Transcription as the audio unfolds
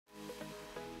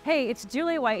Hey, it's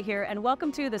Julia White here, and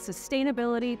welcome to the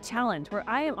Sustainability Challenge, where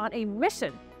I am on a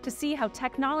mission to see how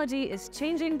technology is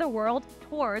changing the world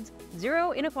towards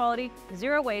zero inequality,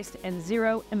 zero waste, and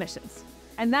zero emissions.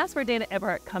 And that's where Dayna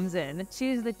Eberhardt comes in.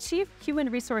 She's the Chief Human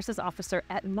Resources Officer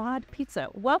at Mod Pizza.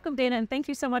 Welcome, Dayna, and thank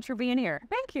you so much for being here.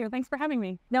 Thank you. Thanks for having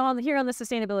me. Now, here on the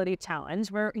Sustainability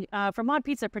Challenge, where for Mod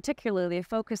Pizza particularly, they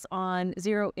focus on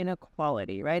zero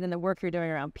inequality, right? And the work you're doing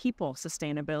around people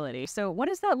sustainability. So what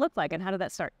does that look like, and how did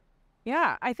that start?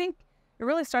 Yeah, I think it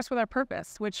really starts with our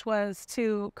purpose, which was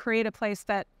to create a place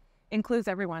that includes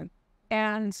everyone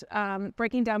and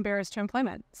breaking down barriers to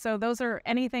employment. So those are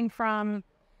anything from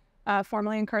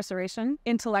formerly incarceration,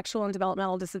 intellectual and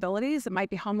developmental disabilities. It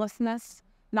might be homelessness,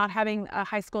 not having a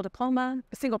high school diploma,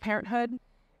 single parenthood.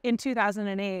 In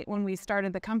 2008, when we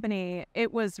started the company,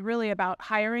 it was really about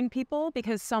hiring people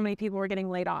because so many people were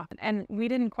getting laid off. And we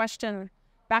didn't question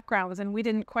backgrounds and we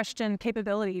didn't question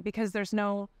capability because there's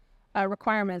no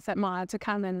requirements at Mod to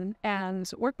come in and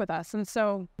work with us. And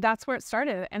so that's where it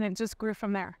started, and it just grew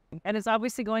from there. And it's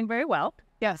obviously going very well.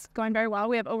 Yes, going very well.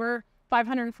 We have over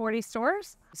 540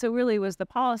 stores. So really was the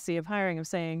policy of hiring, of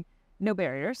saying no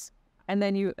barriers, and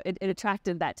then it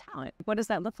attracted that talent. What does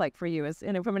that look like for you as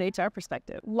from an HR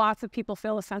perspective? Lots of people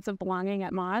feel a sense of belonging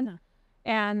at Mod,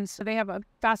 and they have a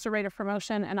faster rate of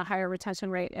promotion and a higher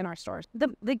retention rate in our stores.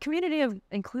 The community of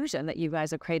inclusion that you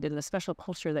guys have created and the special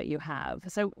culture that you have.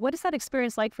 So what is that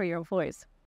experience like for your employees?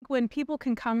 When people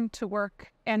can come to work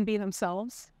and be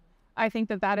themselves, I think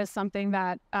that is something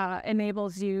that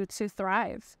enables you to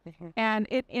thrive. Mm-hmm. And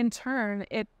in turn,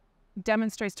 it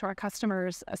demonstrates to our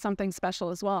customers something special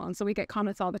as well. And so we get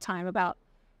comments all the time about,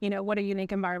 what a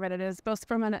unique environment it is, both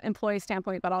from an employee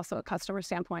standpoint, but also a customer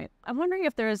standpoint. I'm wondering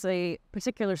if there's a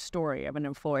particular story of an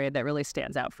employee that really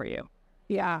stands out for you.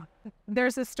 Yeah.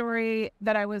 There's a story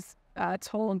that I was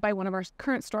told by one of our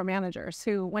current store managers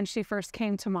who, when she first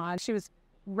came to Mod, she was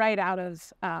right out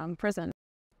of prison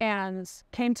and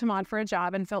came to Mod for a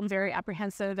job and felt very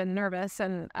apprehensive and nervous.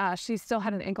 And she still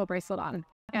had an ankle bracelet on.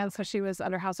 And so she was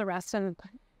under house arrest.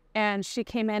 And she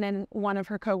came in, and one of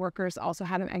her coworkers also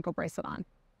had an ankle bracelet on.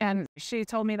 And she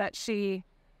told me that she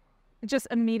just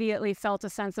immediately felt a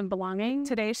sense of belonging.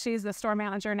 Today, she's the store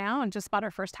manager now and just bought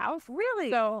her first house. Really?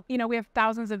 So, we have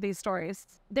thousands of these stories.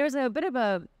 There's a bit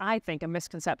of I think, a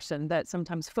misconception that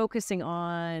sometimes focusing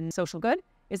on social good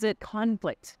is it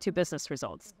conflict to business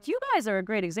results. You guys are a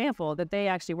great example that they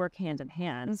actually work hand in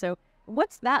hand. So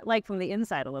what's that like from the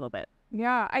inside a little bit?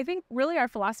 Yeah, I think really our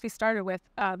philosophy started with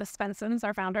the Svensons,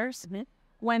 our founders,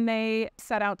 when they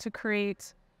set out to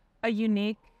create a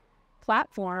unique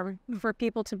platform for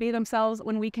people to be themselves.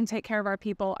 When we can take care of our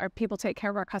people take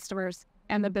care of our customers,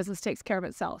 and the business takes care of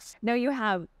itself. Now you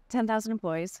have 10,000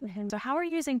 employees. So how are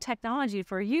you using technology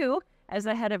for you as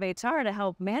the head of HR to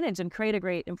help manage and create a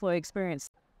great employee experience?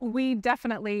 We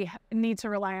definitely need to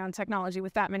rely on technology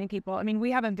with that many people. I mean,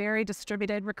 we have a very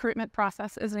distributed recruitment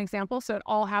process as an example. So it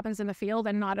all happens in the field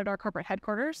and not at our corporate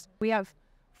headquarters. We have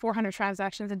 400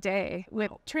 transactions a day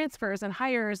with transfers and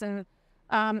hires and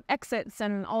exits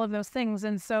and all of those things.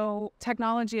 And so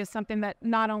technology is something that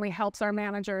not only helps our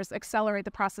managers accelerate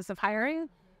the process of hiring,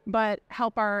 but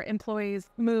help our employees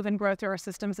move and grow through our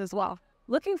systems as well.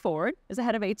 Looking forward as a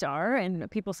head of HR and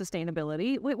people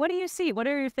sustainability, what do you see? What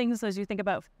are your things as you think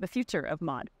about the future of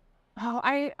Mod? Oh,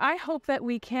 I hope that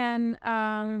we can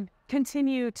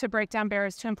continue to break down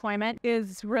barriers to employment.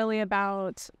 Is really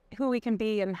about who we can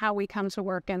be and how we come to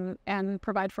work and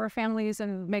provide for our families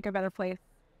and make a better place.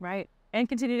 Right. And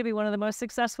continue to be one of the most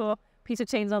successful pizza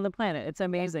chains on the planet. It's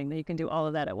amazing that you can do all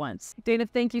of that at once. Dayna,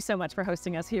 thank you so much for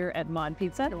hosting us here at Mod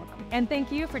Pizza. You're welcome. And thank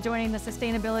you for joining the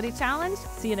Sustainability Challenge.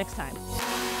 See you next time.